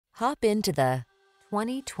Hop into the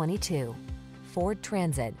 2022 Ford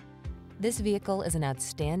Transit. This vehicle is an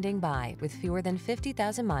outstanding buy with fewer than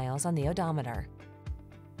 50,000 miles on the odometer.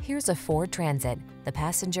 Here's a Ford Transit, the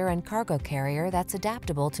passenger and cargo carrier that's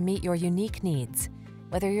adaptable to meet your unique needs.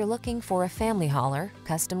 Whether you're looking for a family hauler,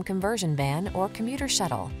 custom conversion van, or commuter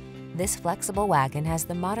shuttle, this flexible wagon has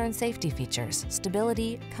the modern safety features,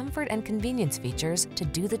 stability, comfort, and convenience features to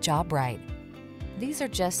do the job right. These are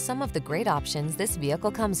just some of the great options this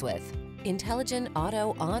vehicle comes with: intelligent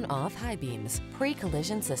auto on-off high beams,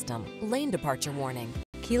 pre-collision system, lane departure warning,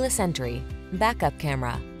 keyless entry, backup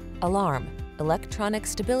camera, alarm, electronic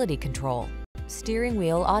stability control, steering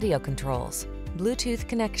wheel audio controls, Bluetooth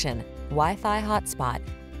connection, Wi-Fi hotspot.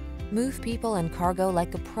 Move people and cargo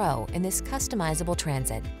like a pro in this customizable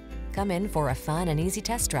Transit. Come in for a fun and easy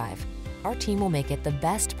test drive. Our team will make it the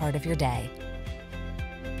best part of your day.